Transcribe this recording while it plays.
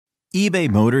eBay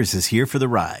Motors is here for the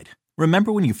ride.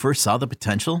 Remember when you first saw the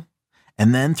potential?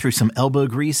 And then through some elbow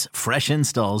grease, fresh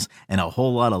installs, and a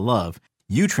whole lot of love,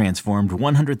 you transformed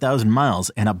 100,000 miles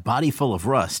and a body full of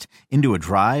rust into a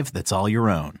drive that's all your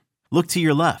own. Look to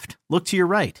your left. Look to your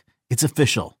right. It's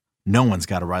official. No one's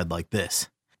got a ride like this.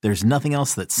 There's nothing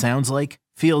else that sounds like,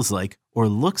 feels like, or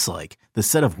looks like the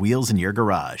set of wheels in your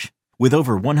garage. With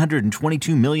over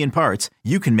 122 million parts,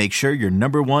 you can make sure your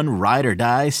number one ride or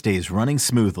die stays running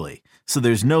smoothly. So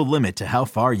there's no limit to how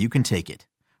far you can take it.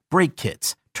 Brake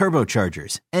kits,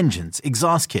 turbochargers, engines,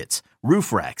 exhaust kits,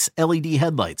 roof racks, LED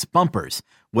headlights, bumpers,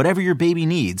 whatever your baby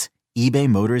needs, eBay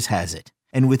Motors has it.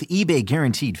 And with eBay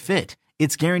Guaranteed Fit,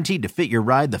 it's guaranteed to fit your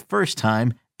ride the first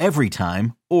time, every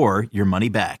time, or your money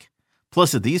back.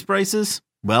 Plus at these prices,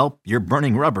 well, you're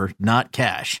burning rubber, not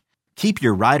cash. Keep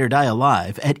your ride or die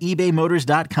alive at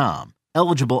ebaymotors.com.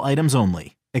 Eligible items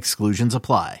only. Exclusions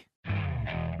apply.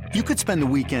 You could spend the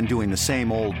weekend doing the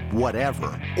same old whatever,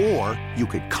 or you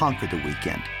could conquer the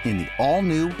weekend in the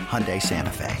all-new Hyundai Santa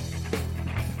Fe.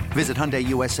 Visit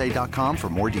HyundaiUSA.com for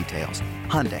more details.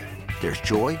 Hyundai, there's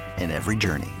joy in every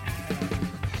journey.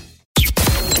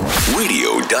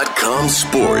 Radio.com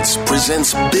Sports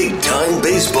presents Big Time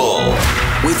Baseball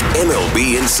with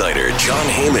MLB insider Jon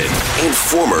Heyman and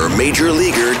former Major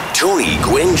Leaguer Tony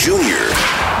Gwynn Jr.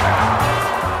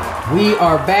 We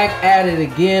are back at it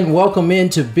again. Welcome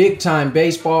into Big Time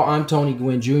Baseball. I'm Tony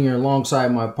Gwynn Jr.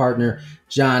 alongside my partner,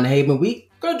 Jon Heyman. We're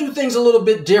going to do things a little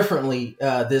bit differently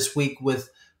this week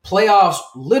with playoffs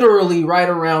literally right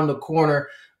around the corner.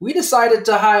 We decided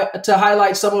to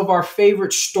highlight some of our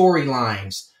favorite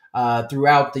storylines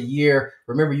throughout the year.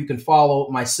 Remember, you can follow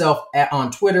myself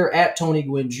on Twitter at Tony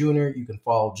Gwynn Jr. You can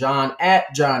follow Jon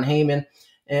at Jon Heyman.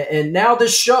 And now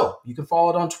this show, you can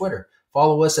follow it on Twitter.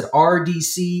 Follow us at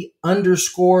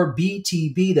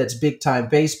RDC_BTB. That's Big Time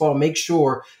Baseball. Make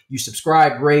sure you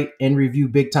subscribe, rate, and review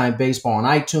Big Time Baseball on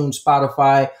iTunes,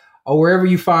 Spotify, or wherever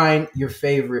you find your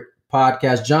favorite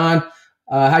podcast. Jon,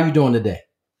 how you doing today?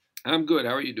 I'm good.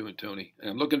 How are you doing, Tony?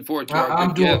 I'm looking forward to our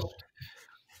big guest.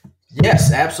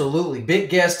 Yes, absolutely. Big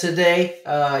guest today.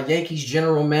 Yankees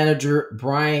general manager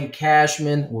Brian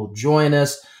Cashman will join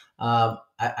us. I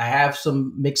have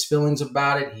some mixed feelings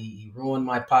about it. He ruined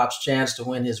my pop's chance to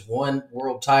win his one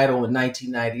world title in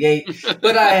 1998,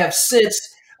 but I have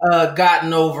since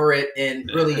gotten over it and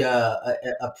really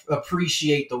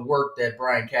appreciate the work that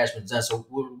Brian Cashman's done. So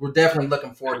we're definitely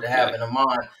looking forward to having him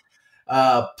on.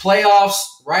 Playoffs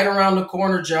right around the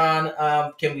corner, Jon.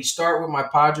 Can we start with my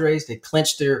Padres? They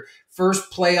clinched their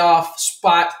first playoff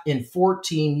spot in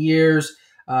 14 years,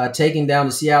 taking down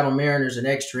the Seattle Mariners in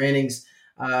extra innings.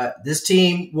 This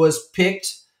team was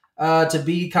picked to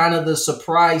be kind of the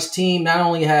surprise team. Not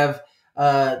only have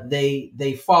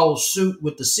they follow suit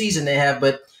with the season they have,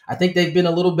 but I think they've been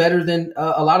a little better than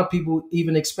a lot of people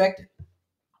even expected.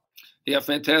 Yeah,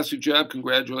 fantastic job.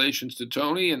 Congratulations to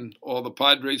Tony and all the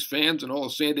Padres fans and all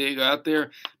of San Diego out there.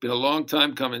 Been a long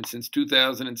time coming, since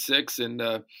 2006, and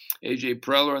A.J.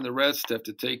 Preller and the rest have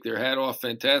to take their hat off.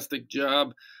 Fantastic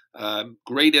job.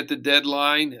 Great at the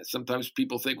deadline. Sometimes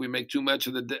people think we make too much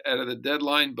out of the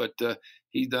deadline, but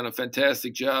he's done a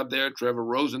fantastic job there. Trevor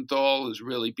Rosenthal has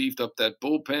really beefed up that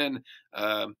bullpen.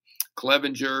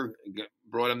 Clevenger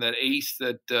brought him that ace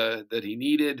that he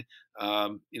needed.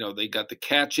 They got the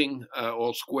catching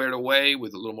all squared away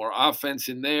with a little more offense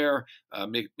in there.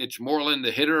 Mitch Moreland,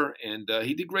 the hitter, and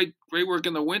he did great work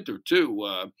in the winter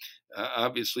too.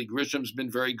 Obviously, Grisham's been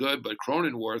very good, but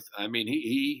Cronenworth, I mean,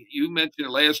 you mentioned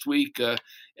it last week,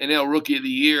 NL Rookie of the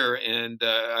Year, and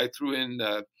I threw in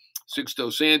Sixto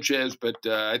Sanchez, but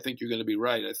I think you're going to be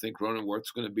right. I think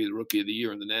Cronenworth's going to be the Rookie of the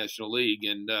Year in the National League,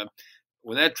 and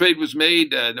when that trade was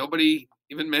made, nobody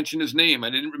even mentioned his name.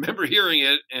 I didn't remember hearing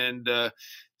it, and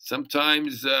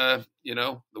sometimes, the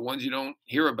ones you don't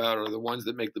hear about are the ones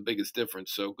that make the biggest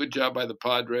difference. So good job by the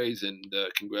Padres, and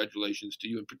congratulations to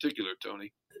you in particular,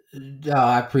 Tony. Oh,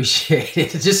 I appreciate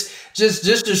it. Just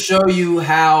to show you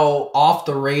how off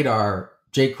the radar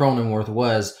Jake Cronenworth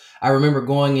was, I remember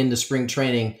going into spring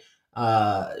training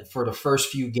for the first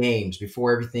few games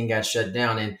before everything got shut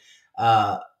down, and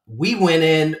we went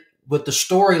in with the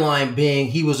storyline being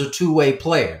he was a two-way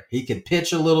player. He could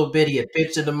pitch a little bit. He had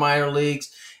pitched in the minor leagues,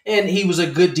 and he was a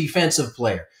good defensive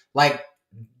player. Like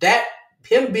that,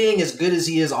 him being as good as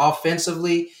he is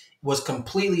offensively was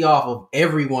completely off of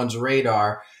everyone's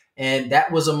radar. And that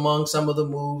was among some of the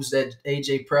moves that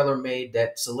A.J. Preller made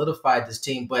that solidified this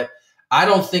team. But I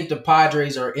don't think the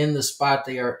Padres are in the spot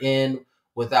they are in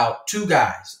without two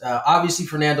guys. Obviously,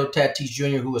 Fernando Tatis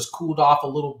Jr., who has cooled off a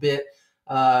little bit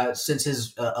since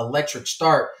his electric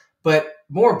start. But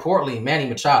more importantly, Manny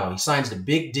Machado. He signs the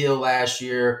big deal last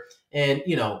year. And,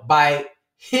 by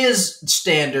his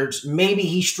standards, maybe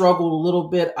he struggled a little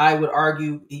bit. I would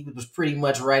argue he was pretty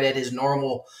much right at his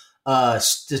normal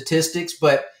statistics.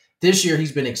 But this year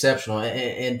he's been exceptional.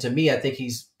 And to me, I think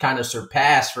he's kind of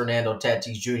surpassed Fernando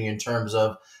Tatis Jr. in terms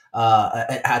of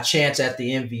a chance at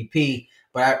the MVP.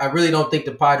 But I really don't think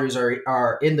the Padres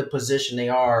are in the position they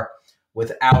are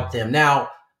without them. Now,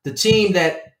 the team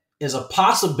that is a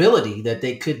possibility that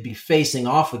they could be facing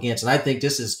off against, and I think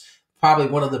this is probably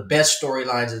one of the best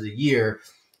storylines of the year,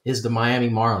 is the Miami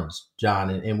Marlins, John.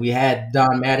 And we had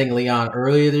Don Mattingly on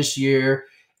earlier this year,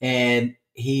 and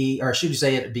at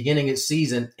the beginning of the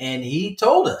season, and he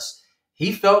told us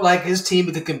he felt like his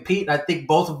team could compete. And I think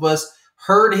both of us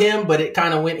heard him, but it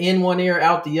kind of went in one ear,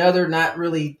 out the other, not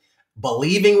really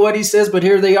believing what he says. But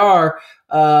here they are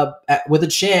with a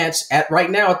chance right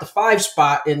now at the 5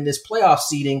 spot in this playoff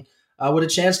seeding, with a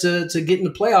chance to get in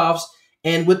the playoffs.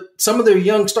 And with some of their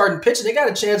young starting pitching, they got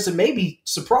a chance to maybe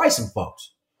surprise some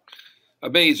folks.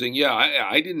 Amazing. Yeah,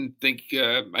 I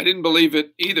didn't believe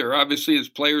it either. Obviously, his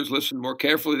players listened more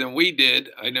carefully than we did.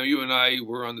 I know you and I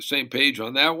were on the same page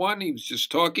on that one. He was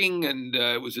just talking, and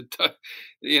it was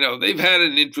they've had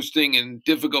an interesting and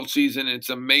difficult season. It's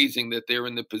amazing that they're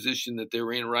in the position that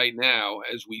they're in right now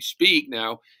as we speak.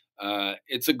 Now,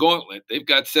 it's a gauntlet. They've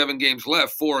got 7 games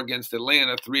left, 4 against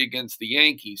Atlanta, 3 against the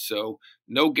Yankees. So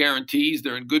no guarantees.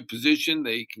 They're in good position.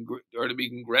 They are to be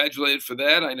congratulated for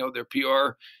that. I know their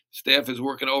PR staff is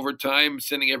working overtime,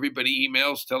 sending everybody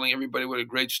emails, telling everybody what a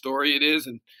great story it is.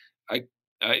 And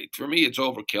for me, it's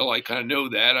overkill. I kind of know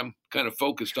that. I'm kind of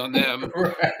focused on them.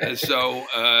 Right. So,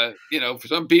 for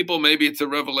some people, maybe it's a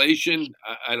revelation.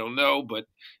 I don't know, but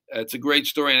it's a great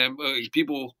story. And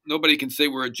nobody can say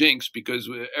we're a jinx because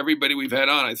everybody we've had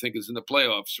on, I think, is in the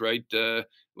playoffs, right?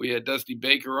 We had Dusty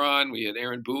Baker on. We had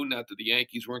Aaron Boone. Not that the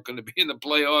Yankees weren't going to be in the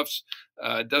playoffs.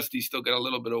 Dusty's still got a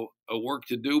little bit of work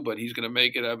to do, but he's going to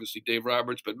make it. Obviously, Dave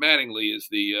Roberts, but Mattingly is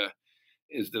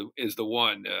the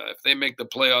one. If they make the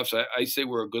playoffs, I say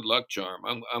we're a good luck charm.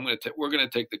 We're going to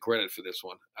take the credit for this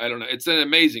one. I don't know. It's an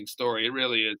amazing story. It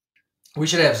really is. We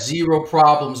should have zero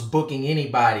problems booking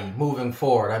anybody moving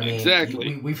forward. I mean,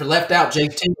 exactly. We've left out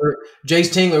Jace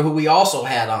Tingler, who we also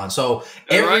had on. So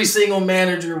every single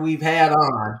manager we've had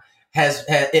on has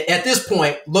at this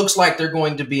point looks like they're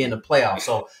going to be in the playoffs.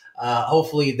 So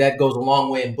hopefully that goes a long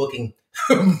way in booking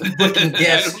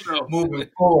guests moving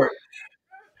forward.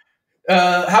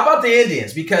 How about the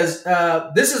Indians? Because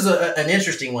this is an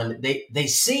interesting one. They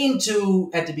seem to,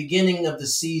 at the beginning of the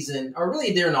season, or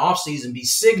really during the offseason, be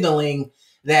signaling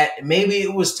that maybe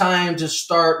it was time to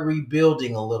start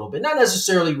rebuilding a little bit. Not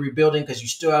necessarily rebuilding because you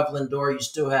still have Lindor, you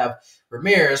still have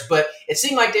Ramirez, but it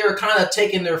seemed like they were kind of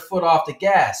taking their foot off the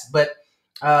gas. But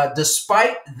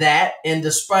despite that, and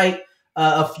despite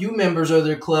a few members of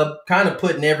their club kind of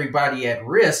putting everybody at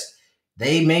risk,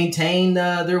 they maintain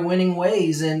their winning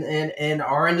ways and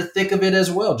are in the thick of it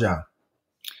as well, John.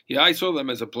 Yeah, I saw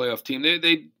them as a playoff team.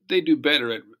 They do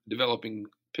better at developing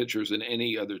pitchers than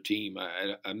any other team.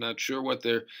 I'm not sure what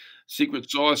their secret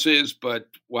sauce is, but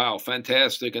wow,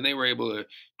 fantastic. And they were able to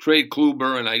trade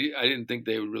Kluber, and I didn't think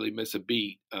they would really miss a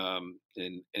beat.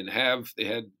 They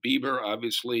had Bieber,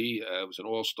 obviously, was an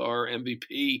all-star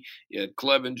MVP. You had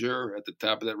Clevenger at the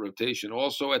top of that rotation.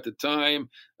 Also at the time,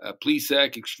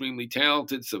 Plesac, extremely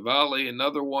talented. Savali,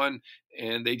 another one.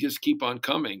 And they just keep on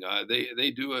coming.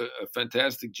 They do a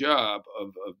fantastic job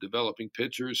of developing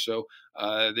pitchers. So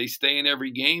they stay in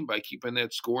every game by keeping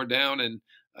that score down. And,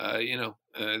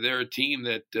 they're a team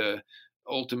that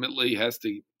ultimately has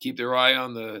to keep their eye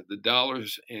on the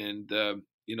dollars and,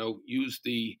 use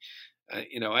the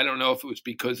I don't know if it was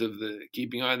because of the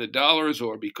keeping eye on the dollars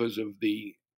or because of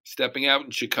the stepping out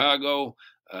in Chicago.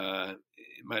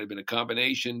 It might have been a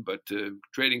combination, but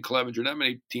trading Clevenger, not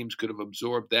many teams could have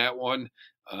absorbed that one.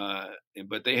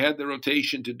 But they had the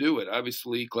rotation to do it.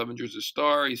 Obviously, Clevenger's a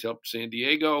star. He's helped San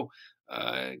Diego.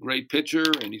 Great pitcher,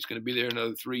 and he's going to be there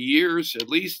another 3 years at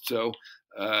least. So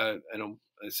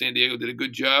San Diego did a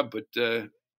good job, but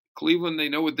Cleveland, they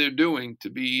know what they're doing to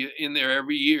be in there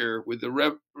every year with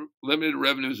the limited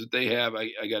revenues that they have.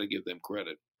 I got to give them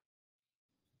credit.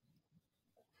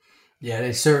 Yeah,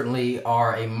 they certainly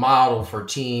are a model for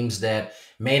teams that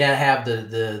may not have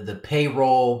the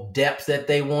payroll depth that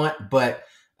they want, but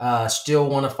still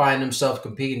want to find themselves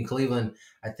competing. Cleveland,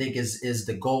 I think, is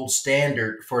the gold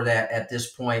standard for that at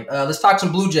this point. Let's talk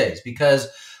some Blue Jays because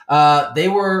they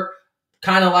were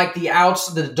kind of like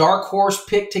the dark horse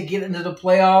pick to get into the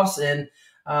playoffs. And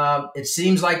it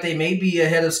seems like they may be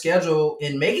ahead of schedule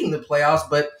in making the playoffs,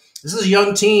 but this is a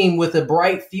young team with a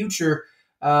bright future.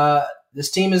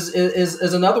 this team is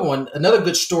another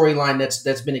good storyline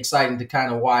that's been exciting to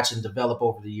kind of watch and develop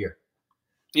over the year.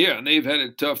 Yeah, and they've had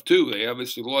it tough too. They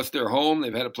obviously lost their home.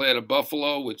 They've had to play out of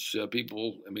Buffalo, which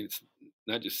it's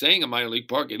not just saying a minor league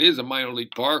park. It is a minor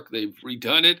league park. They've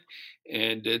redone it,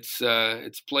 and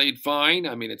it's played fine.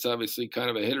 I mean, it's obviously kind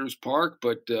of a hitter's park,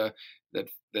 but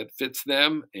that fits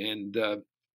them. And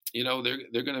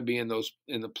they're going to be in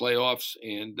the playoffs.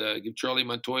 And give Charlie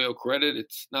Montoyo credit.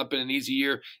 It's not been an easy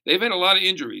year. They've had a lot of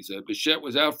injuries. Bichette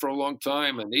was out for a long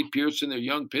time, and Nate Pearson, their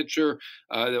young pitcher.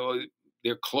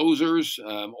 Their closers,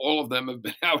 all of them have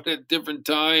been out at different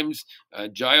times.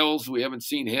 Giles, we haven't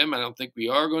seen him. I don't think we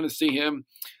are going to see him.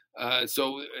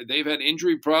 So they've had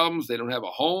injury problems. They don't have a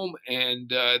home, and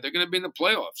they're going to be in the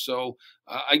playoffs. So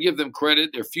I give them credit.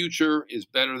 Their future is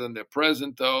better than their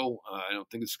present, though. I don't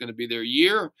think it's going to be their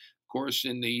year. Of course,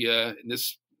 in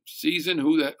this season,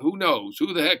 who knows?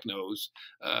 Who the heck knows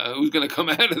who's going to come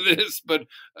out of this? But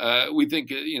we think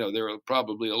they're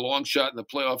probably a long shot in the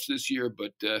playoffs this year.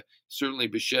 But certainly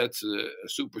Bichette's a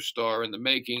superstar in the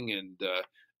making, and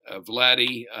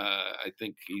Vladdy, I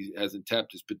think he hasn't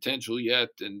tapped his potential yet,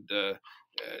 and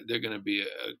they're going to be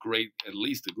at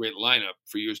least a great lineup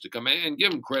for years to come. And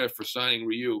give them credit for signing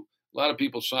Ryu. A lot of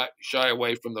people shy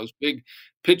away from those big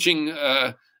pitching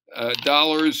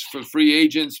dollars for free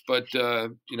agents, but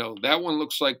that one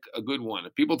looks like a good one.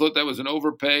 If people thought that was an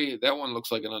overpay, that one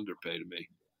looks like an underpay to me.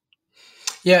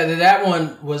 Yeah, that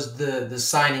one was the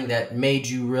signing that made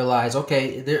you realize,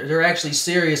 okay, they're actually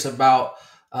serious about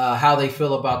how they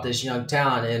feel about this young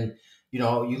talent. And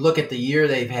you look at the year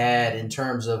they've had in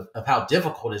terms of how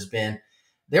difficult it's been.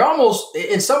 They're almost,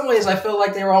 in some ways, I feel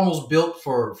like they were almost built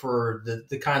for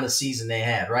the kind of season they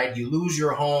had. Right, you lose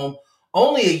your home.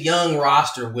 Only a young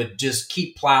roster would just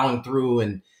keep plowing through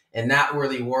and not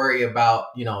really worry about,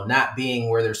 not being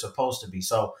where they're supposed to be.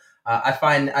 So I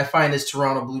find this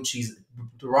Toronto Blue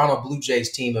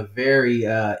Jays team a very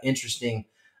interesting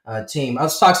team.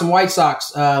 Let's talk some White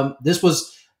Sox.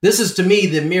 This is to me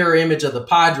the mirror image of the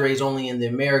Padres, only in the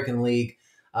American League,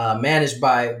 managed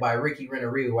by Ricky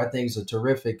Renteria, who I think is a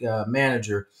terrific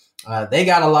manager. They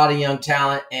got a lot of young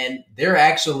talent, and they're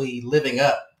actually living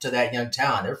up to that young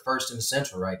talent. They're first in the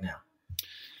Central right now.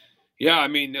 Yeah, I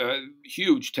mean,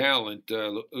 huge talent.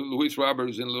 Luis Robert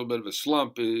is in a little bit of a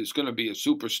slump. Is going to be a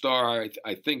superstar.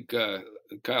 I think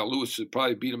Kyle Lewis would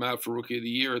probably beat him out for Rookie of the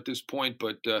Year at this point,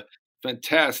 but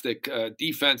fantastic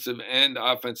defensive and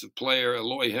offensive player.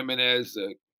 Eloy Jimenez,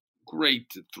 a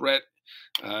great threat.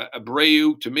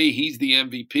 Abreu, to me, he's the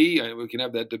MVP. We can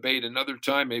have that debate another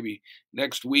time, maybe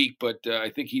next week, but I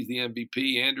think he's the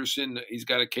MVP. Anderson, he's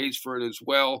got a case for it as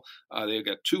well. They've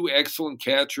got two excellent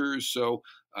catchers. So,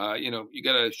 you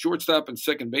got a shortstop and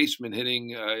second baseman hitting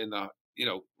in the,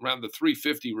 around the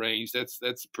 350 range. That's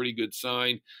a pretty good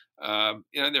sign. And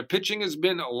their pitching has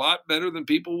been a lot better than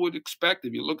people would expect.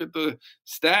 If you look at the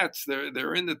stats,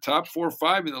 they're in the top 4 or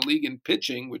 5 in the league in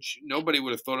pitching, which nobody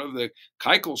would have thought of. The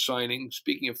Keuchel signing,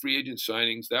 speaking of free agent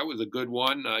signings, that was a good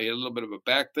one. He had a little bit of a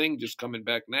back thing, just coming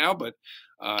back now, but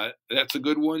that's a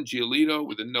good one. Giolito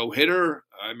with a no-hitter.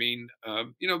 I mean,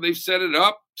 they've set it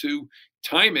up to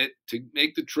time it to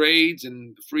make the trades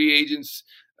and the free agents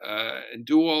and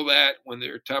do all that when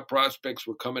their top prospects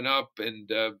were coming up.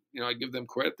 And, I give them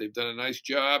credit. They've done a nice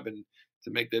job. And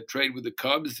to make that trade with the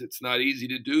Cubs, it's not easy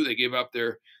to do. They gave up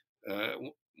their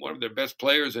one of their best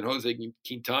players in Jose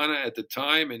Quintana at the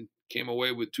time and came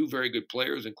away with 2 very good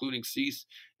players, including Cease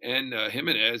and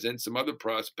Jimenez and some other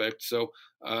prospects. So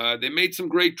they made some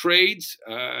great trades.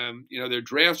 Their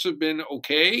drafts have been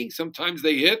okay. Sometimes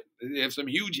they hit. They have some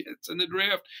huge hits in the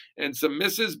draft and some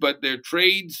misses, but their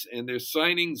trades and their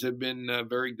signings have been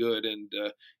very good. And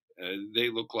they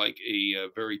look like a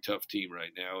very tough team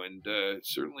right now. And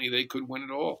certainly they could win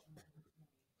it all.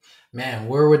 Man,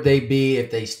 where would they be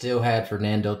if they still had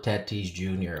Fernando Tatis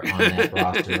Jr. on that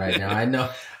roster right now?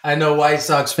 I know White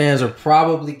Sox fans are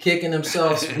probably kicking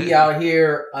themselves. We out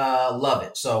here love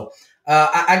it. So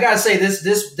I got to say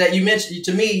this that you mentioned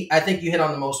to me, I think you hit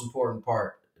on the most important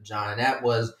part, John, and that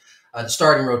was the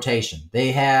starting rotation.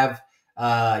 They have,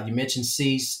 you mentioned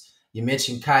Cease, you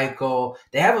mentioned Keuchel.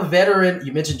 They have a veteran,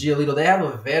 you mentioned Giolito. They have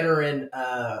a veteran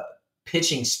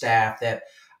pitching staff that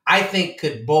I think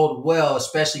could bode well,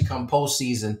 especially come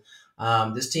postseason.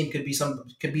 This team could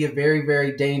be a very,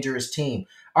 very dangerous team.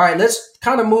 All right, let's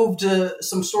kind of move to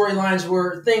some storylines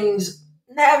where things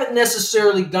haven't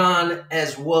necessarily gone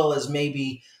as well as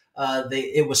maybe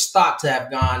it was thought to have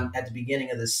gone at the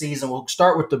beginning of the season. We'll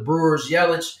start with the Brewers.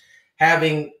 Yelich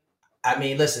having,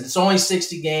 listen, it's only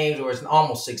 60 games, or it's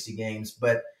almost 60 games,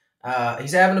 but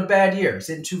He's having a bad year. He's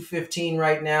hitting 215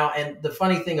 right now. And the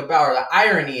funny thing about, or the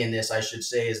irony in this, I should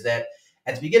say, is that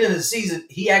at the beginning of the season,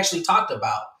 he actually talked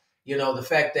about, the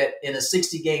fact that in a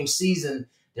 60-game season,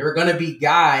 there are going to be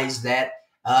guys that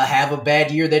have a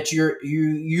bad year that you're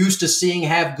used to seeing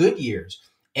have good years.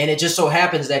 And it just so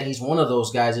happens that he's one of those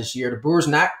guys this year. The Brewers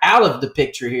not out of the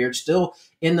picture here, still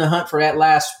in the hunt for that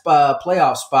last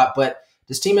playoff spot, but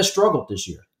this team has struggled this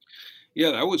year.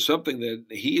 Yeah, that was something that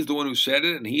he is the one who said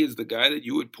it, and he is the guy that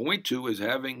you would point to as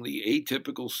having the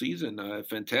atypical season. A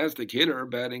fantastic hitter,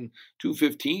 batting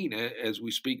 215 as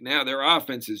we speak now. Their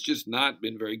offense has just not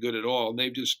been very good at all.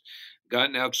 They've just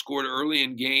gotten outscored early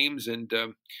in games, and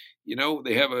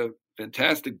they have a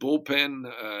fantastic bullpen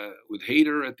with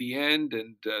Hader at the end,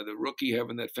 and the rookie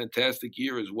having that fantastic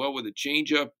year as well with a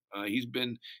changeup. He's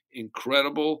been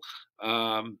incredible,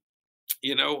 and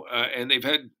they've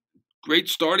had great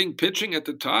starting pitching at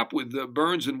the top with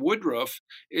Burns and Woodruff.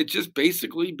 It's just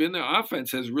basically been the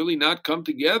offense has really not come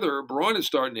together. Braun is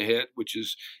starting to hit, which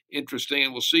is interesting,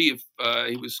 and we'll see if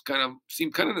he was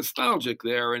seemed kind of nostalgic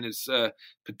there in his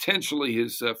potentially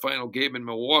his final game in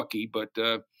Milwaukee, but.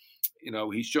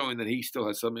 He's showing that he still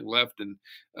has something left and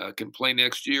can play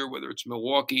next year, whether it's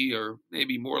Milwaukee or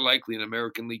maybe more likely an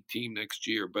American League team next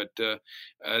year. But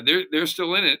they're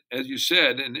still in it, as you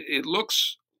said, and it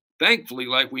looks, thankfully,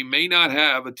 like we may not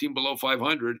have a team below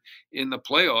 500 in the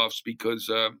playoffs because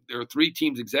there are three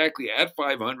teams exactly at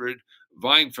 500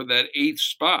 vying for that 8th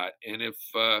spot. And if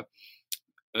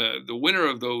the winner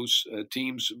of those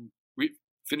teams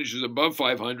finishes above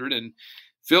 500 and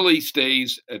Philly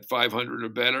stays at 500 or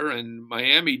better, and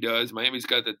Miami does. Miami's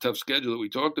got that tough schedule that we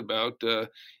talked about.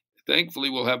 Thankfully,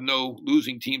 we'll have no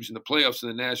losing teams in the playoffs in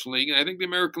the National League. And I think the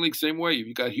American League, same way.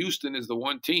 You've got Houston as the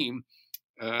one team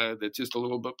that's just a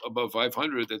little bit above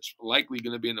 500 that's likely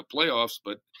going to be in the playoffs,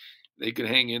 but they could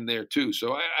hang in there too.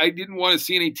 So I didn't want to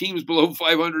see any teams below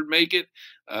 500 make it.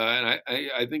 And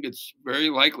I think it's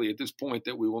very likely at this point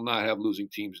that we will not have losing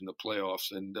teams in the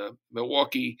playoffs. And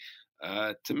Milwaukee,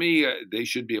 to me, they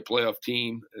should be a playoff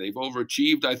team. They've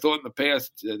overachieved, I thought, in the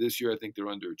past. This year, I think they're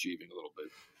underachieving a little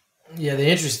bit. Yeah, the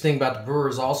interesting thing about the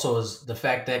Brewers also is the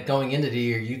fact that going into the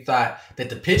year, you thought that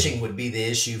the pitching would be the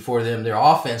issue for them. Their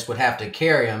offense would have to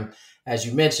carry them. As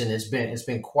you mentioned, it's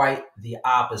been quite the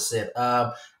opposite.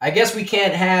 I guess we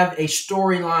can't have a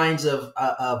storylines of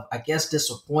I guess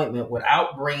disappointment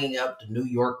without bringing up the New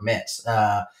York Mets.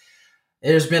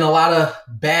 There's been a lot of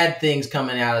bad things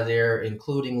coming out of there,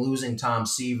 including losing Tom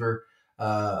Seaver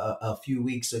a few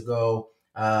weeks ago.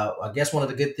 I guess one of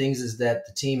the good things is that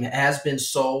the team has been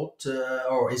sold to,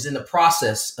 or is in the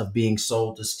process of being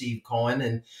sold to Steve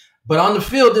Cohen. But on the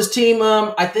field, this team,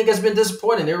 I think, has been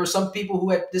disappointing. There were some people who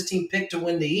had this team picked to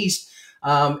win the East,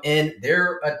 and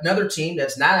they're another team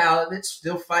that's not out of it,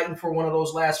 still fighting for one of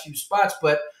those last few spots.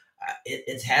 But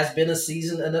it has been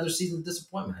another season of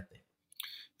disappointment, I think.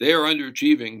 They are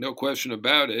underachieving, no question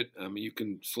about it. I mean, you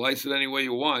can slice it any way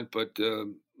you want, but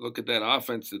look at that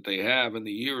offense that they have and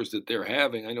the years that they're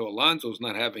having. I know Alonso's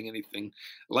not having anything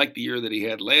like the year that he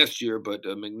had last year, but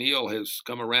McNeil has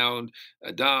come around.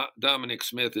 Dominic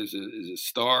Smith is a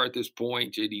star at this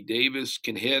point. J.D. Davis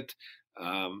can hit.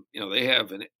 They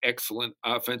have an excellent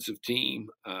offensive team.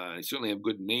 They certainly have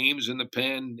good names in the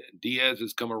pen. Diaz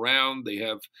has come around. They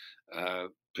have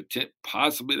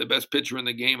possibly the best pitcher in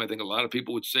the game. I think a lot of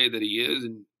people would say that he is.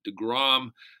 And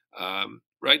DeGrom,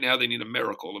 right now they need a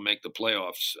miracle to make the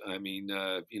playoffs. I mean,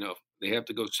 they have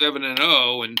to go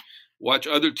 7-0 and watch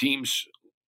other teams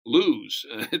lose.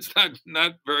 It's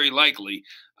not very likely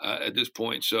at this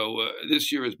point. So this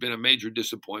year has been a major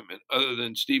disappointment. Other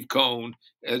than Steve Cohen,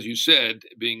 as you said,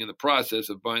 being in the process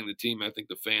of buying the team, I think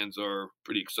the fans are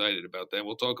pretty excited about that.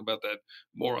 We'll talk about that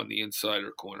more on the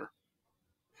Insider Corner.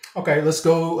 Okay, let's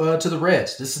go to the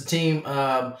Reds. This is a team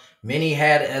many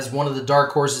had as one of the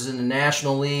dark horses in the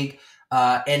National League,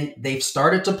 and they've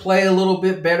started to play a little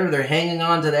bit better. They're hanging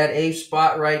on to that 8th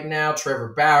spot right now.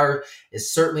 Trevor Bauer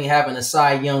is certainly having a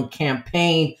Cy Young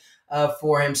campaign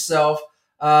for himself.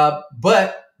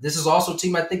 But this is also a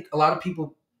team I think a lot of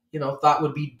people, thought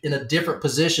would be in a different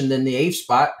position than the 8th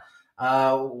spot.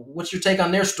 What's your take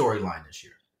on their storyline this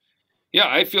year? Yeah,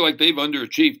 I feel like they've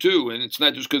underachieved too, and it's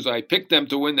not just because I picked them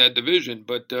to win that division,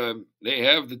 but they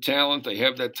have the talent. They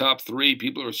have that top 3.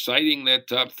 People are citing that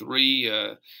top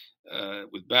 3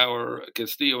 with Bauer,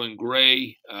 Castillo, and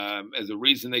Gray as a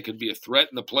reason they could be a threat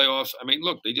in the playoffs. I mean,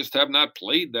 look, they just have not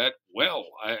played that well.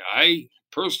 I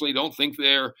personally don't think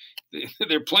they're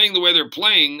playing the way they're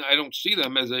playing. I don't see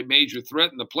them as a major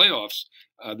threat in the playoffs.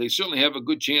 They certainly have a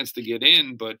good chance to get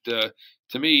in, but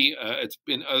to me, it's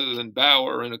been, other than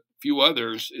Bauer and a few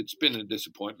others, it's been a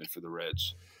disappointment for the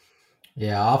Reds.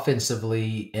 Yeah,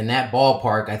 offensively in that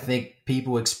ballpark, I think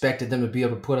people expected them to be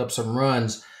able to put up some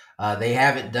runs. They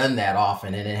haven't done that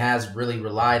often, and it has really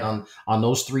relied on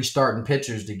those three starting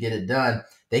pitchers to get it done.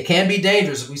 They can be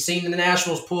dangerous. We've seen the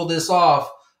Nationals pull this off.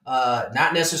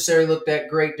 Not necessarily look that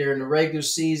great during the regular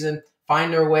season,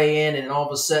 find their way in, and all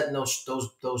of a sudden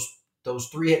those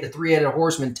three-headed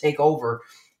horsemen take over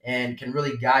and can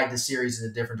really guide the series in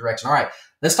a different direction. All right,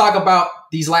 let's talk about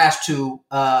these last two.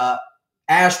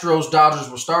 Astros, Dodgers.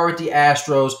 We'll start with the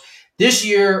Astros. This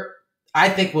year, I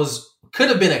think could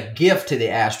have been a gift to the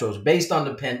Astros based on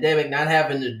the pandemic, not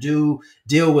having to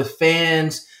deal with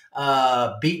fans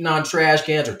beating on trash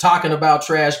cans or talking about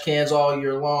trash cans all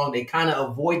year long. They kind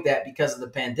of avoid that because of the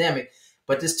pandemic.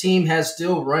 But this team has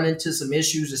still run into some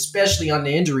issues, especially on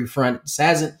the injury front. This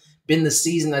hasn't been the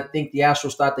season I think the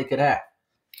Astros thought they could have.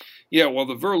 Yeah, well,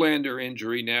 the Verlander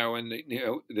injury now, and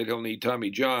they don't need Tommy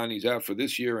John. He's out for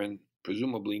this year and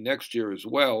presumably next year as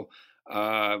well.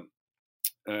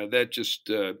 That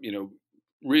just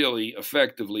really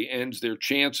effectively ends their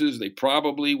chances. They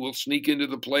probably will sneak into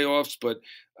the playoffs, but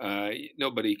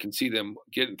nobody can see them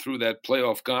getting through that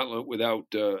playoff gauntlet without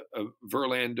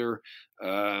Verlander.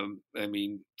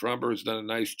 Fromber has done a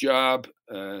nice job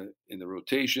in the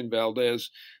rotation. Valdez.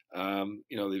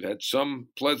 They've had some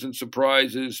pleasant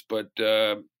surprises, but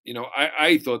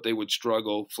I thought they would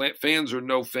struggle. Fans or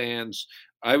no fans,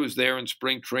 I was there in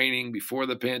spring training before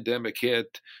the pandemic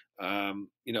hit.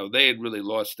 They had really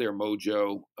lost their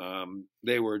mojo.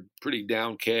 They were pretty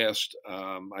downcast.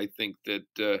 I think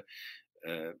that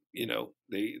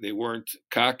they weren't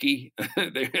cocky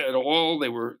at all.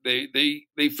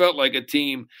 They felt like a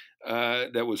team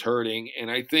that was hurting, and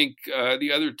I think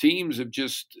the other teams have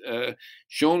just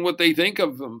shown what they think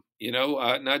of them.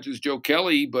 Not just Joe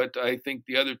Kelly, but I think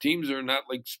the other teams are not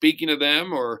like speaking to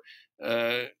them or.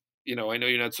 I know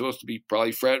you're not supposed to be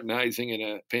probably fraternizing in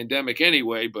a pandemic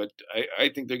anyway, but I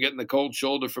think they're getting the cold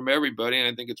shoulder from everybody, and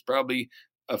I think it's probably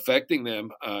affecting them.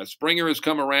 Springer has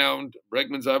come around.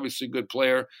 Bregman's obviously a good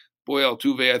player. Boy,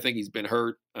 Altuve, I think he's been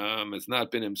hurt. Has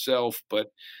not been himself,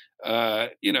 but I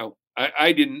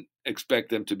didn't expect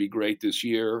them to be great this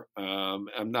year.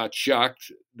 I'm not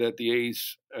shocked that the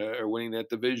A's are winning that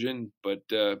division, but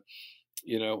to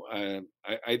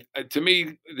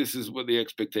me, this is what the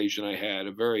expectation I had,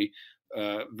 a very,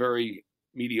 very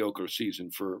mediocre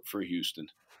season for Houston.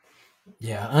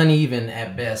 Yeah, uneven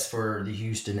at best for the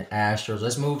Houston Astros.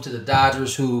 Let's move to the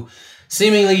Dodgers, who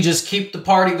seemingly just keep the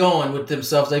party going with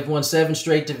themselves. They've won 7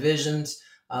 straight divisions,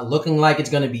 looking like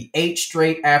it's going to be 8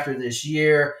 straight after this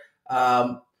year.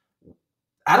 I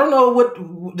don't know what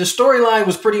the storyline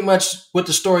was. Pretty much what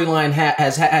the storyline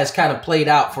has kind of played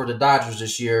out for the Dodgers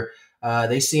this year.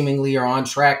 They seemingly are on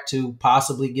track to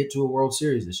possibly get to a World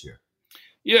Series this year.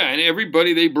 Yeah, and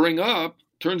everybody they bring up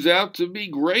turns out to be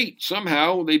great.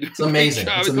 Somehow they do. It's amazing.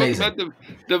 It's amazing. About the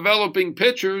developing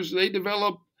pitchers, they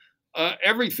develop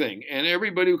everything, and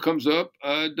everybody who comes up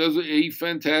does a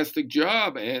fantastic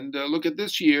job. And look at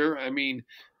this year.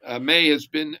 May has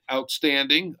been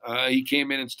outstanding. He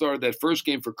came in and started that first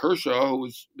game for Kershaw, who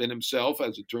has been himself,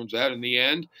 as it turns out, in the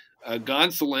end.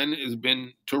 Gonsolin has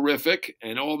been terrific,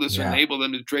 and all this enabled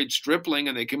them to trade Stripling,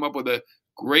 and they came up with a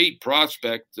great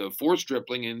prospect for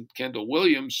Stripling in Kendall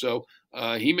Williams. So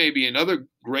he may be another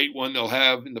great one they'll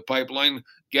have in the pipeline.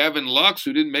 Gavin Lux,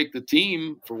 who didn't make the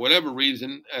team for whatever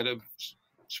reason out of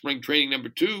spring training number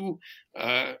 2,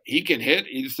 he can hit.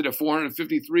 He just did a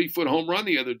 453-foot home run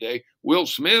the other day. Will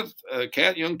Smith,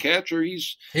 young catcher, he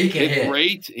can hit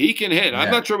great. He can hit. Yeah. I'm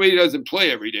not sure why he doesn't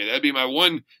play every day. That'd be my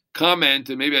one comment,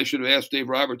 and maybe I should have asked Dave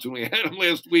Roberts when we had him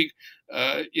last week.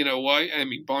 Why?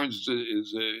 Barnes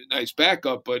is a nice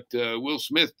backup, but Will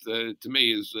Smith, to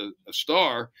me, is a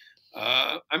star.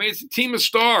 It's a team of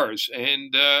stars,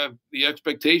 and the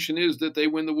expectation is that they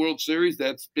win the World Series.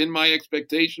 That's been my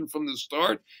expectation from the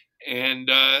start, and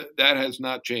that has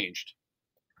not changed.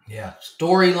 Yeah,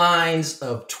 storylines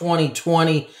of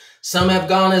 2020. Some have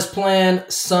gone as planned,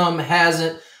 some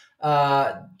hasn't.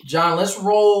 John, let's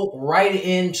roll right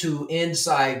into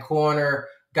Inside Corner.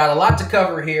 Got a lot to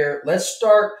cover here. Let's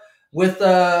start with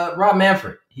Rob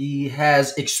Manfred. He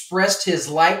has expressed his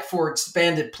like for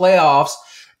expanded playoffs.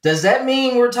 Does that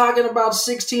mean we're talking about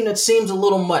 16? It seems a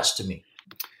little much to me.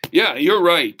 Yeah, you're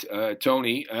right,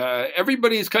 Tony.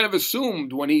 Everybody's kind of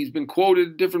assumed when he's been quoted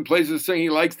in different places saying he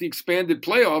likes the expanded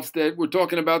playoffs that we're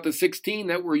talking about the 16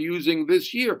 that we're using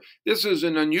this year. This is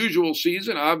an unusual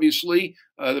season, obviously,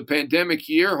 the pandemic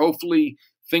year. Hopefully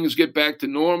things get back to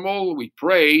normal. We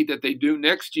pray that they do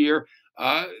next year.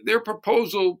 Their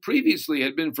proposal previously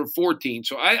had been for 14,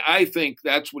 so I think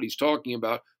that's what he's talking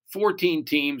about. 14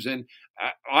 teams, and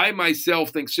I myself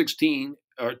think 16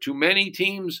 are too many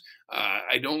teams.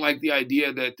 I don't like the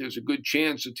idea that there's a good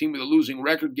chance a team with a losing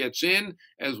record gets in.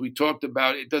 As we talked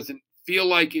about, it doesn't feel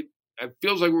like it. It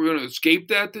feels like we're going to escape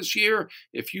that this year.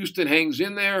 If Houston hangs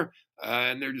in there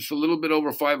and they're just a little bit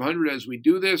over 500 as we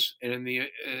do this, and in the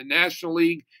National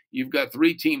League, you've got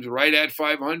 3 teams right at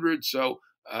 500. So,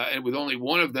 and with only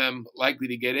one of them likely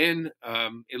to get in,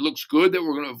 it looks good that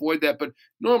we're going to avoid that. But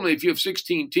normally, if you have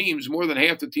 16 teams, more than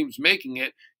half the teams making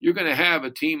it, you're going to have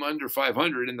a team under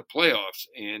 500 in the playoffs.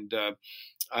 And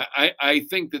I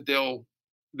think that they'll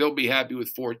be happy with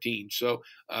 14. So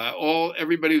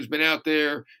everybody who's been out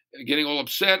there getting all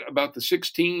upset about the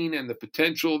 16 and the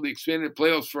potential of the expanded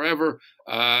playoffs forever,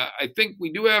 I think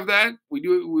we do have that.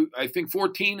 I think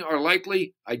 14 are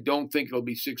likely. I don't think it'll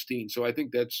be 16. So I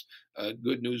think that's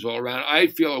good news all around. I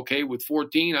feel okay with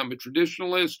 14. I'm a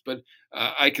traditionalist, but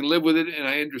I can live with it and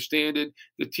I understand it.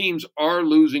 The teams are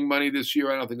losing money this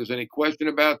year. I don't think there's any question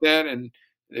about that. And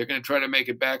they're going to try to make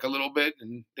it back a little bit.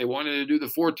 And they wanted to do the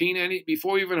 14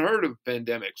 before we even heard of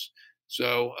pandemics.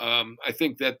 So I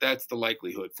think that's the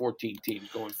likelihood, 14 teams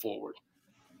going forward.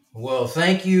 Well,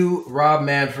 thank you, Rob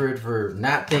Manfred, for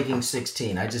not thinking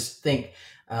 16. I just think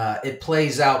it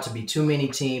plays out to be too many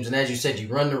teams. And as you said, you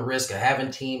run the risk of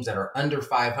having teams that are under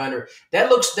 500. That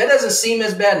doesn't seem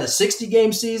as bad in the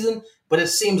 60-game season, but it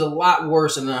seems a lot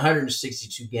worse in the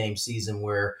 162-game season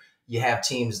where you have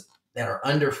teams that are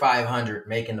under 500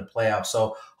 making the playoffs.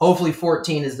 So hopefully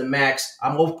 14 is the max.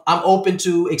 I'm open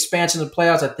to expansion of the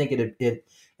playoffs. I think it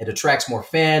attracts more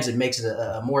fans. It makes it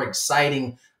a more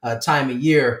exciting time of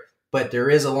year, but there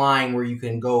is a line where you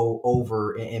can go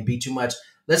over and be too much.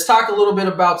 Let's talk a little bit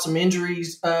about some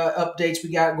injuries updates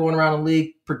we got going around the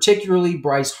league, particularly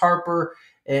Bryce Harper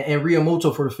and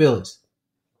Realmuto for the Phillies.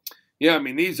 Yeah, I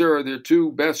mean, these are their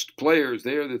 2 best players.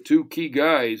 They are the 2 key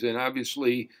guys, and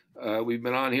obviously we've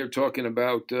been on here talking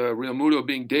about Realmuto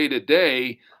being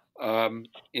day-to-day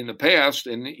in the past,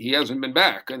 and he hasn't been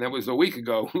back. And that was a week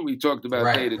ago we talked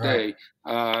about day-to-day.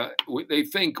 Right. They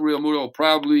think Realmuto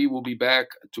probably will be back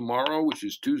tomorrow, which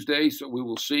is Tuesday, so we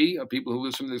will see. People who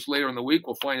listen to this later in the week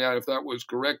will find out if that was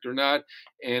correct or not.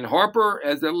 And Harper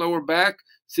has that lower back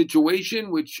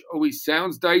situation, which always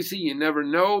sounds dicey. You never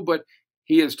know, but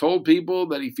he has told people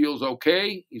that he feels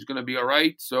okay. He's going to be all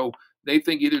right. So they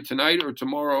think either tonight or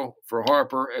tomorrow for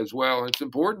Harper as well. And it's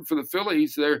important for the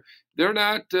Phillies. They're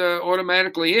not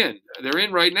automatically in. They're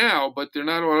in right now, but they're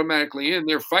not automatically in.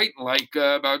 They're fighting like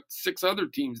about 6 other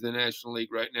teams in the National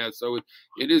League right now. So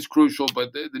it is crucial,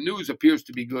 but the news appears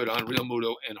to be good on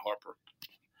Realmuto and Harper.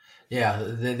 Yeah,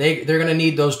 they're going to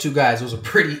need those 2 guys. Those are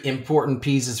pretty important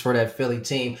pieces for that Philly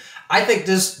team. I think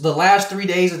the last 3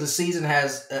 days of the season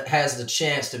has the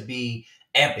chance to be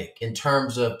epic in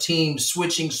terms of teams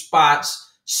switching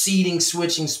spots, seeding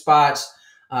switching spots.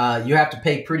 You have to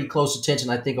pay pretty close attention,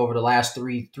 I think, over the last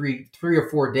three or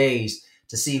 4 days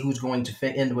to see who's going to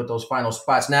fit in with those final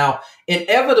spots. Now,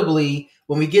 inevitably,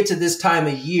 when we get to this time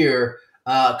of year,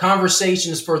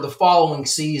 conversations for the following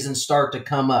season start to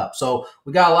come up. So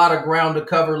we got a lot of ground to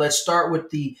cover. Let's start with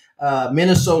the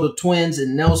Minnesota Twins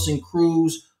and Nelson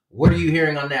Cruz. What are you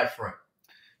hearing on that front?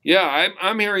 Yeah,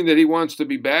 I'm hearing that he wants to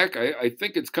be back. I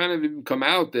think it's kind of even come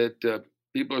out that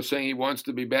people are saying he wants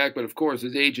to be back, but of course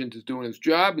his agent is doing his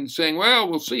job and saying, well,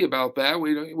 we'll see about that.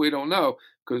 We don't know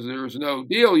because there's no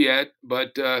deal yet.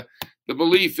 But the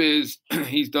belief is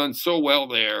he's done so well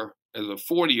there as a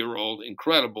 40-year-old,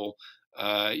 incredible.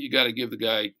 You got to give the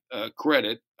guy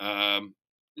credit.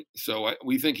 So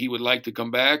we think he would like to come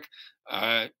back.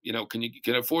 Can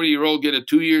a 40-year-old get a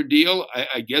 2-year deal?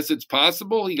 I guess it's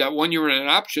possible. He got 1 year and an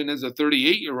option as a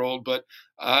 38-year-old, but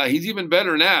he's even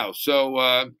better now. So,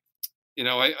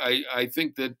 I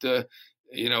think that,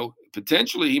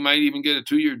 potentially he might even get a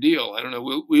 2-year deal. I don't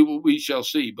know. We shall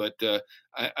see. But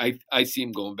I see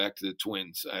him going back to the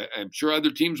Twins. I'm sure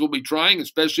other teams will be trying,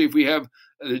 especially if we have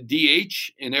the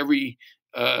DH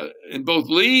in both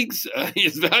leagues.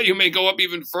 His value may go up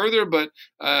even further, but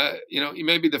he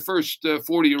may be the first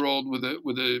 40-year-old with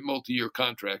a multi-year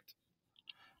contract.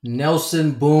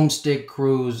 Nelson Boomstick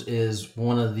Cruz is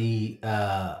one of the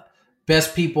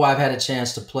best people I've had a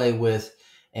chance to play with,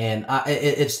 and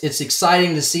it's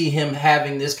exciting to see him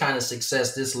having this kind of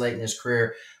success this late in his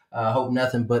career. Hope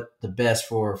nothing but the best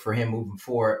for him moving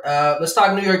forward. Let's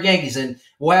talk New York Yankees, and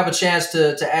we'll have a chance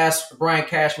to ask Brian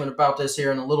Cashman about this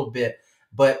here in a little bit.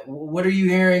 But what are you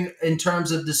hearing in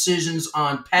terms of decisions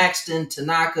on Paxton,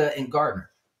 Tanaka, and Gardner?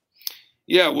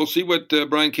 Yeah, we'll see what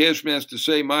Brian Cashman has to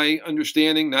say. My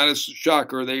understanding, not a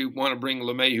shocker, they want to bring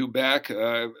LeMahieu back.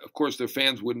 Of course, their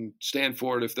fans wouldn't stand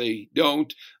for it if they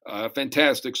don't.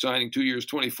 Fantastic signing, 2 years,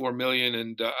 $24 million,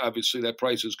 and obviously that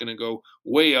price is going to go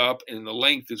way up, and the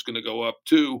length is going to go up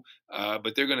too.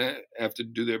 But they're going to have to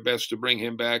do their best to bring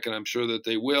him back, and I'm sure that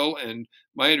they will. And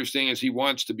my understanding is he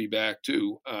wants to be back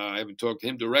too. I haven't talked to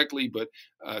him directly, but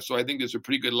so I think there's a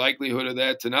pretty good likelihood of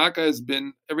that. Tanaka has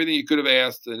been everything you could have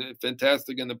asked, and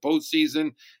fantastic in the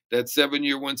postseason. That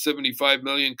 7-year, $175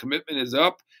 million commitment is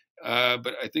up,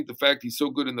 but I think the fact he's so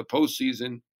good in the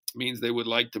postseason means they would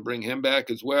like to bring him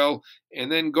back as well. And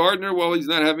then Gardner, while he's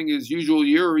not having his usual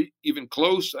year, even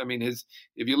close, I mean, if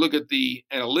you look at the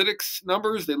analytics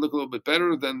numbers, they look a little bit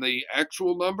better than the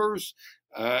actual numbers.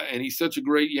 And he's such a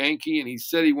great Yankee, and he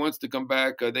said he wants to come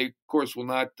back. They, of course, will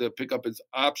not pick up his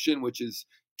option, which is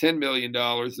 $10 million.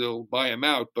 They'll buy him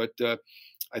out, but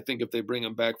I think if they bring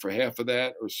him back for half of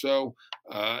that or so,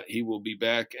 he will be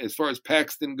back. As far as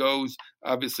Paxton goes,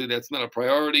 obviously that's not a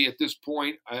priority at this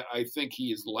point. I think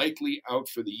he is likely out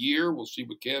for the year. We'll see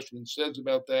what Cashman says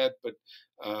about that, but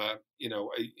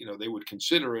they would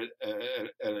consider it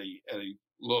at a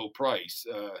low price.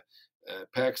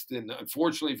 Paxton,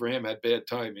 unfortunately for him, had bad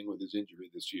timing with his injury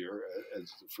this year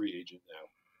as a free agent now.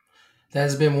 That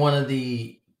has been one of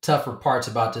the tougher parts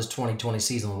about this 2020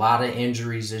 season. A lot of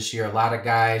injuries this year, a lot of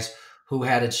guys who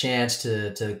had a chance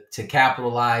to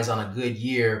capitalize on a good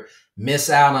year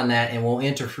miss out on that and will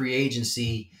enter free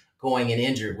agency going and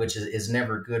injured, which is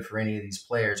never good for any of these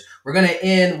players. We're going to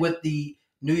end with the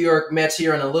New York Mets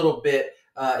here in a little bit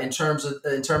in terms of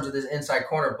this inside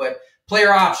corner, but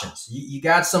player options. You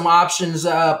got some options,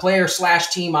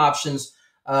 player/team options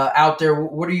out there.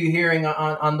 What are you hearing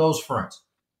on those fronts?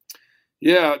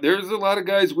 Yeah, there's a lot of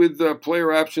guys with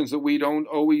player options that we don't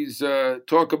always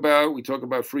talk about. We talk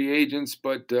about free agents,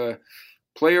 but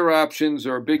player options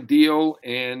are a big deal.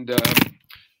 And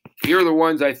here are the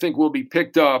ones I think will be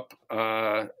picked up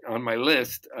on my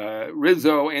list.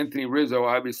 Anthony Rizzo,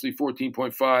 obviously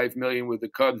 $14.5 million with the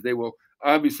Cubs. They will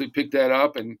obviously pick that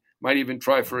up and might even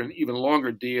try for an even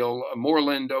longer deal.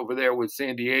 Moreland over there with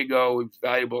San Diego, he's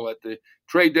valuable at the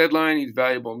trade deadline. He's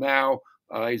valuable now.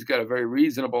 He's got a very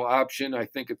reasonable option, I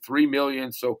think, at $3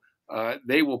 million. So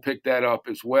they will pick that up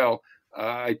as well.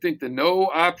 I think the no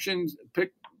options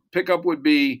pickup would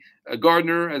be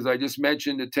Gardner, as I just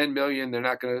mentioned, at $10 million. They're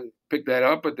not going to pick that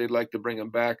up, but they'd like to bring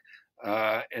him back.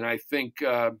 And I think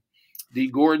D.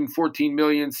 Gordon, $14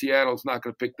 million. Seattle's not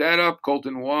going to pick that up.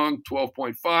 Colton Wong,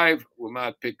 $12.5, will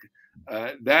not pick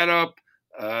that up.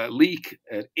 Leak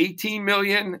at $18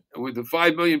 million with a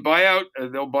 $5 million buyout.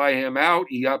 They'll buy him out.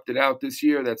 He opted out this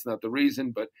year. That's not the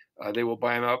reason, but they will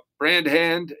buy him out.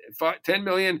 Brandhand, $10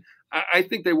 million. I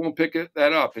think they won't pick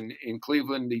that up in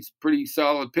Cleveland. He's a pretty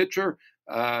solid pitcher.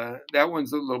 That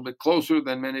one's a little bit closer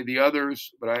than many of the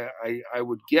others, but I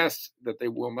would guess that they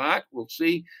will not. We'll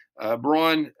see.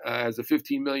 Braun has a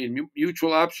 $15 million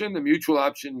mutual option. The mutual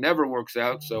option never works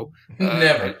out, so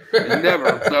never.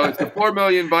 So it's a $4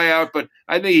 million buyout, but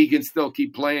I think he can still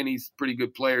keep playing. He's a pretty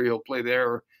good player. He'll play there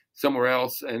or somewhere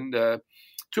else. And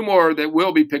two more that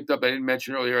will be picked up. I didn't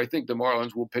mention earlier. I think the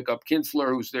Marlins will pick up Kinsler,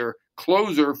 who's their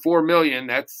closer, $4 million.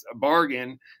 That's a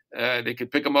bargain. They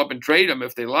could pick him up and trade him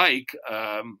if they like.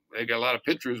 They got a lot of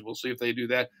pitchers. We'll see if they do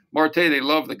that. Marte, they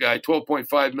love the guy.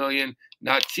 $12.5 million,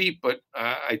 not cheap, but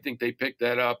I think they picked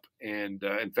that up. And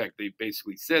in fact, they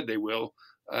basically said they will.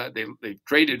 They've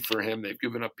traded for him. They've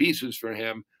given up pieces for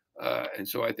him. And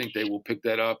so I think they will pick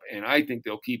that up. And I think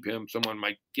they'll keep him. Someone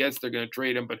might guess they're going to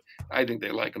trade him, but I think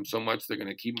they like him so much they're going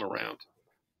to keep him around.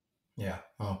 Yeah.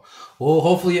 Oh. Well,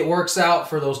 hopefully it works out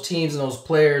for those teams and those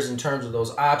players in terms of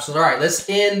those options. All right, let's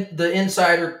end the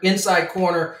inside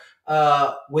corner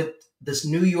with this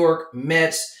New York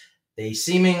Mets. They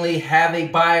seemingly have a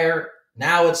buyer.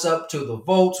 Now it's up to the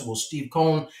votes. Will Steve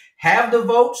Cohen have the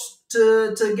votes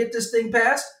to get this thing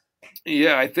passed?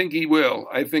 Yeah, I think he will.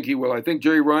 I think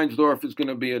Jerry Reinsdorf is going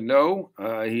to be a no.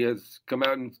 He has come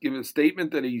out and given a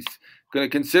statement that he's going to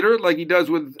consider it like he does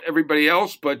with everybody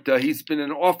else, but he's been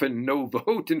an often no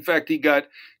vote. In fact, he got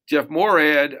Jeff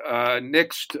Morad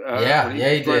nixed when he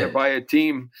was trying to buy a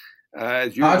team,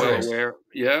 as you're well aware.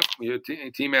 Yeah, a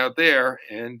team out there,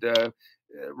 and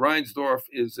Reinsdorf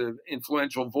is an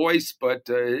influential voice, but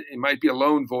it might be a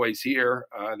lone voice here.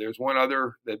 There's one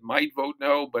other that might vote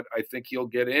no, but I think he'll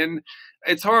get in.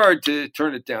 It's hard to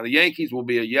turn it down. The Yankees will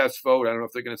be a yes vote. I don't know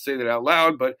if they're going to say that out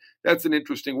loud, but that's an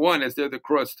interesting one as they're the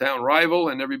crosstown rival,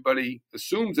 and everybody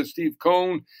assumes that Steve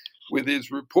Cohen, with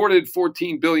his reported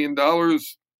 $14 billion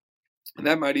and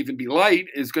that might even be light,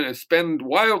 is going to spend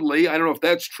wildly. I don't know if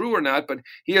that's true or not, but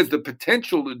he has the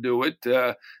potential to do it.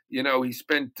 He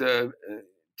spent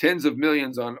tens of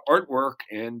millions on artwork,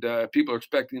 and people are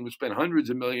expecting him to spend hundreds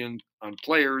of millions on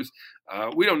players.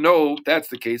 We don't know if that's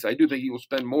the case. I do think he will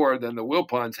spend more than the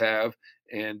Wilpons have,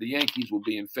 and the Yankees will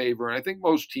be in favor. And I think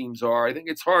most teams are. I think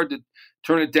it's hard to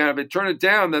turn it down. If it turn it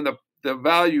down, then the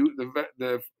value,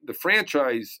 the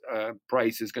franchise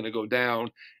price is going to go down.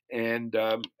 And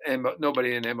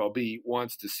nobody in MLB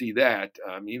wants to see that.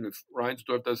 Even if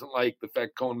Reinsdorf doesn't like the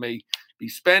fact Cone may be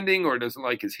spending or doesn't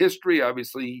like his history.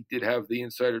 Obviously, he did have the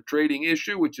insider trading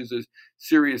issue, which is a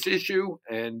serious issue,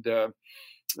 and I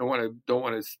don't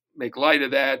want to make light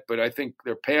of that. But I think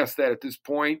they're past that at this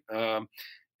point. They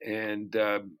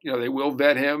will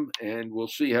vet him, and we'll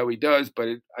see how he does. But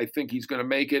I think he's going to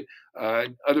make it.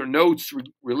 Other notes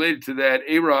related to that: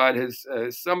 A-Rod has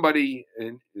somebody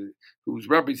who's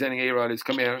representing A-Rod is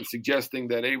coming out and suggesting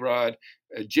that A-Rod,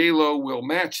 J-Lo will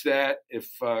match that if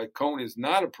Cone is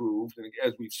not approved. And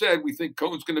as we've said, we think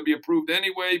Cone's going to be approved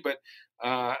anyway, but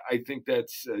I think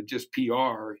that's just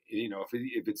PR.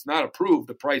 If it's not approved,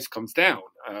 the price comes down.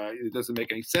 It doesn't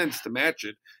make any sense to match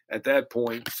it at that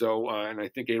point. So, and I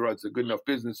think A-Rod's a good enough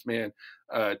businessman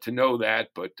to know that,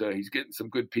 but he's getting some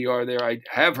good PR there. I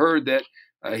have heard that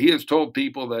he has told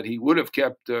people that he would have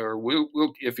kept, or will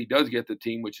if he does get the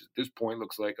team, which at this point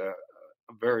looks like a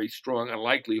very strong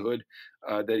unlikelihood,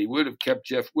 that he would have kept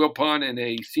Jeff Wilpon in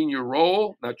a senior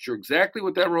role. Not sure exactly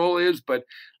what that role is, but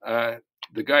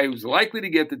the guy who's likely to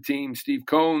get the team, Steve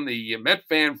Cohen, the Met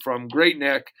fan from Great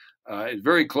Neck, is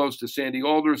very close to Sandy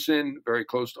Alderson, very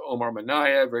close to Omar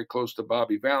Minaya, very close to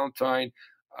Bobby Valentine.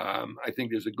 I think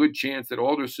there's a good chance that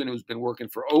Alderson, who's been working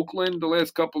for Oakland the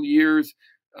last couple of years,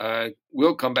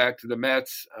 will come back to the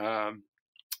Mets.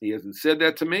 He hasn't said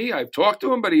that to me. I've talked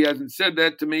to him, but he hasn't said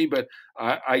that to me. But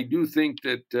I do think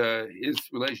that his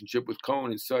relationship with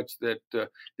Cohen is such that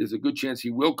there's a good chance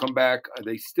he will come back.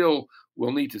 They still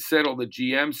will need to settle the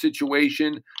GM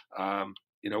situation.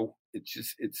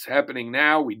 It's happening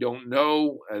now. We don't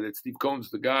know that Steve Cohen's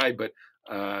the guy, but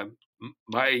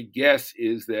my guess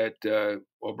is that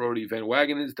Brody Van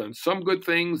Wagenen has done some good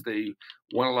things. They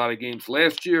won a lot of games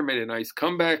last year, made a nice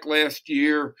comeback last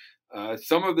year.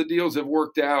 Some of the deals have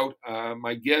worked out.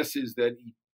 My guess is that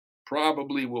he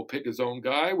probably will pick his own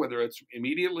guy, whether it's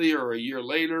immediately or a year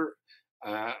later.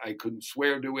 I couldn't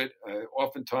swear to it.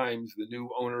 Oftentimes, the new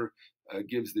owner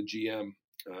gives the GM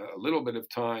a little bit of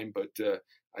time, but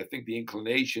I think the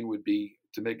inclination would be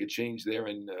to make a change there.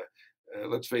 And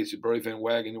let's face it, Brody Van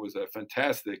Wagenen was a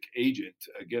fantastic agent,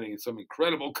 getting some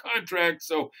incredible contracts.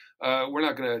 So we're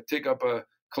not going to take up a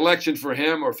collection for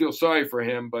him or feel sorry for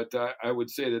him, but I would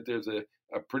say that there's a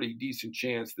pretty decent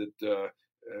chance that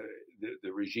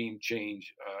the regime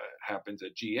change happens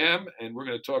at GM. And we're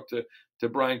going to talk to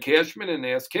Brian Cashman and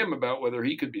ask him about whether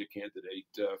he could be a candidate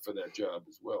for that job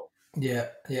as well. Yeah.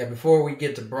 Before we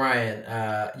get to Brian,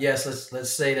 yes,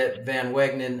 let's say that Van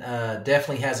Wagenen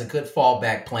definitely has a good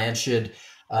fallback plan should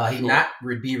he not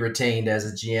be retained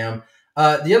as a GM.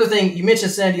 The other thing, you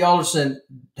mentioned Sandy Alderson.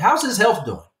 How's his health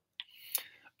doing?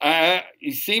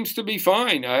 He seems to be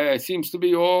fine. It seems to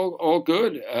be all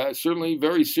good. Certainly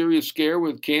very serious scare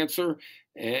with cancer,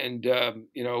 and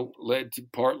led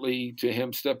partly to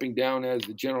him stepping down as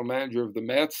the general manager of the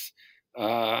Mets.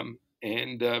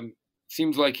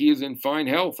 Seems like he is in fine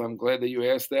health. I'm glad that you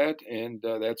asked that, and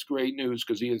that's great news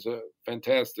because he is a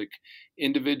fantastic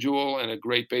individual and a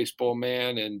great baseball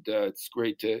man, and it's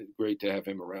great to have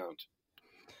him around.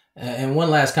 And one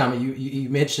last comment, you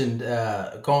mentioned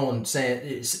Cohen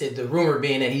saying the rumor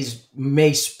being that he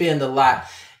may spend a lot.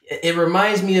 It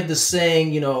reminds me of the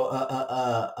saying,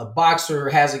 a boxer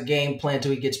has a game plan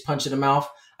till he gets punched in the mouth.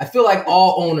 I feel like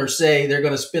all owners say they're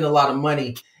going to spend a lot of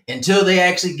money until they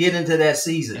actually get into that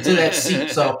season, to that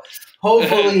seat. So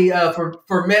hopefully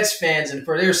for Mets fans and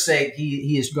for their sake,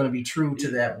 he is going to be true to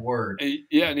that word.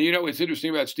 Yeah, and what's interesting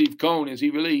about Steve Cohen is he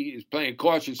really is playing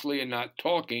cautiously and not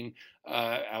talking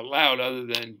out loud, other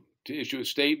than to issue a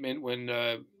statement when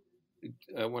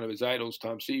one of his idols,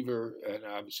 Tom Seaver, and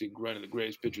obviously one of the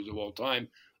greatest pitchers of all time,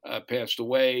 passed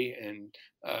away.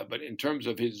 But in terms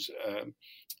of his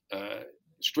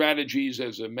strategies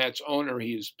as a Mets owner,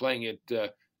 he is playing it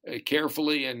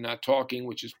carefully and not talking,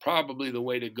 which is probably the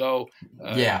way to go.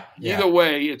 Either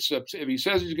way, it's if he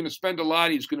says he's going to spend a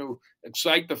lot, he's going to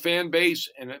excite the fan base,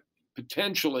 and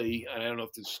potentially, I don't know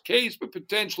if this is the case, but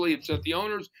potentially upset the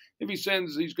owners. If he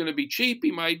says he's going to be cheap,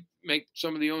 he might make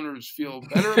some of the owners feel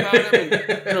better about him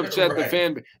and upset the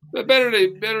fan base. But better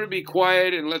to be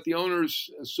quiet and let the owners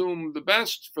assume the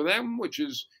best for them, which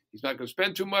is he's not going to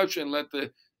spend too much, and let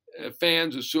the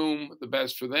fans assume the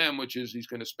best for them, which is he's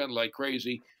going to spend like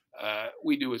crazy.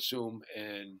 We do assume,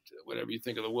 and whatever you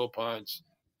think of the Wilpons,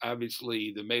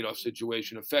 obviously the Madoff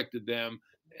situation affected them,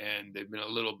 and they've been a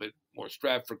little bit more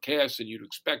strapped for cash than you'd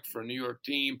expect for a New York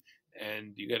team.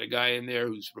 And you got a guy in there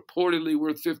who's reportedly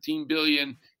worth $15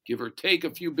 billion, give or take a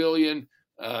few billion.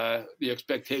 The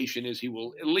expectation is he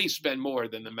will at least spend more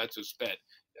than the Mets have spent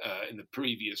in the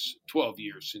previous 12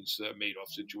 years since the Madoff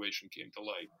situation came to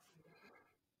light.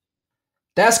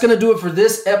 That's going to do it for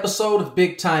this episode of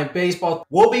Big Time Baseball.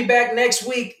 We'll be back next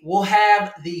week. We'll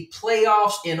have the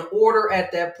playoffs in order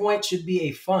at that point. Should be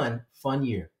a fun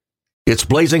year. It's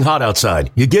blazing hot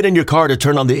outside. You get in your car to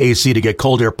turn on the AC to get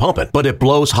cold air pumping, but it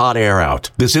blows hot air out.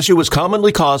 This issue is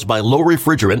commonly caused by low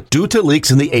refrigerant due to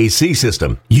leaks in the AC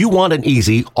system. You want an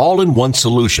easy, all-in-one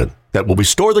solution that will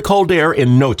restore the cold air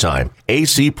in no time.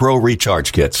 AC Pro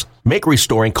Recharge Kits make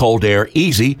restoring cold air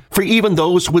easy for even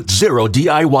those with zero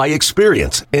DIY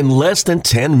experience in less than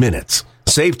 10 minutes.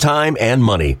 Save time and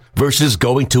money versus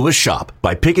going to a shop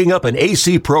by picking up an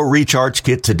AC Pro Recharge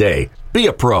Kit today. Be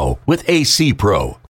a pro with AC Pro.